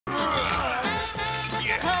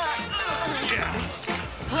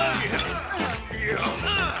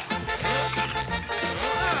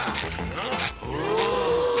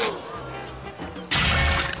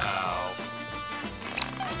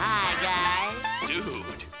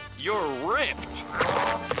You're ripped.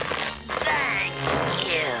 Thank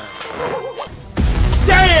you.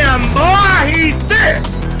 Damn, boy, he's thick!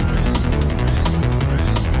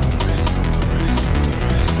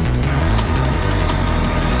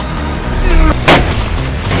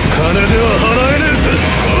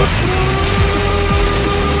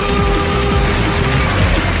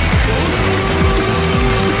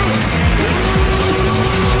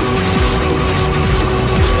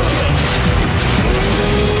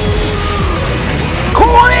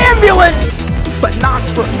 Call an ambulance! But not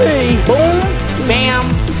for me. Boom, bam,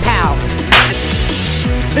 pow.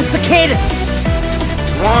 The cicadas.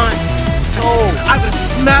 1, 2, I would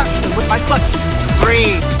smash them with my fucking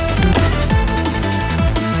 3.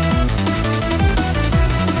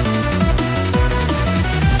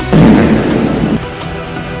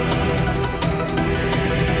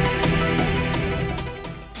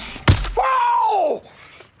 Whoa!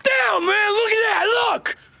 Damn, man, look at that,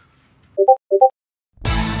 look!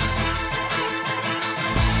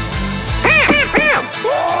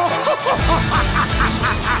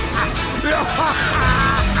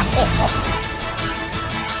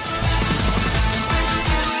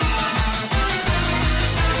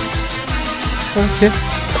 Okay.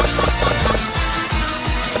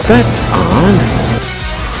 That's on.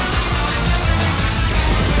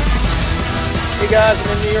 Hey guys, I'm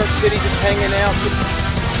in New York City just hanging out.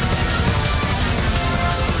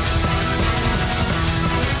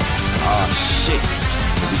 Ah, shit.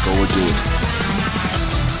 Here we go again.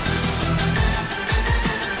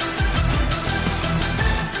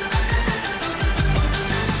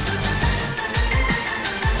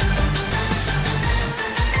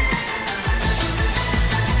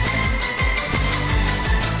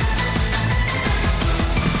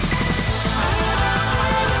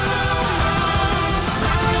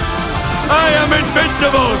 I am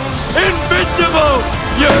invincible! Invincible!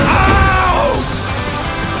 You ow!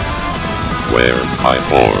 Where's my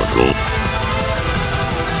oracle?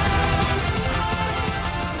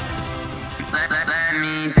 Let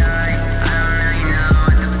me die. I don't really know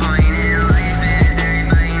what the point in life is.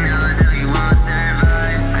 Everybody knows that we won't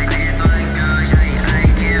survive. I just wanna go show you I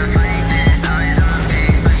can fight this. Always on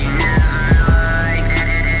pace, but you never like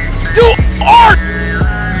it. You are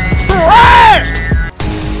trash!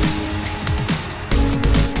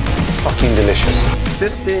 Fucking delicious.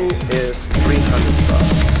 This thing is 300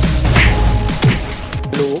 bucks.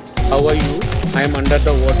 Hello, how are you? I am under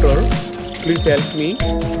the water. Please help me.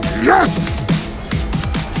 Yes!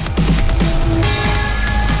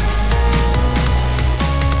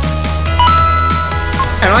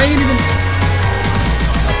 And I even...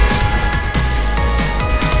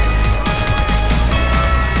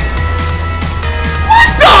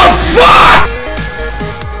 The fuck?!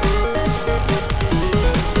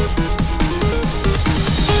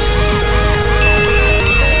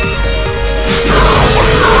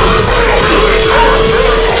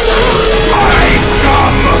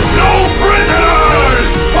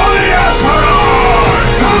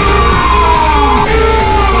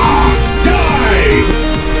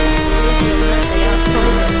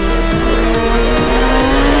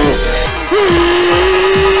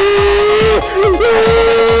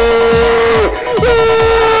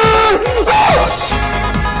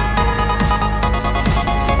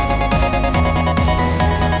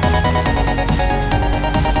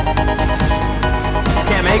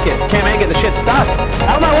 Can't make it, the shit's stuck.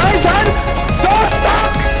 Out of my way, son! Don't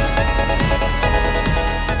stop!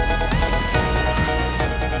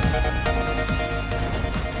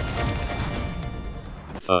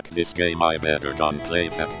 Fuck this game, I better done play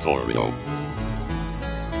Factorio.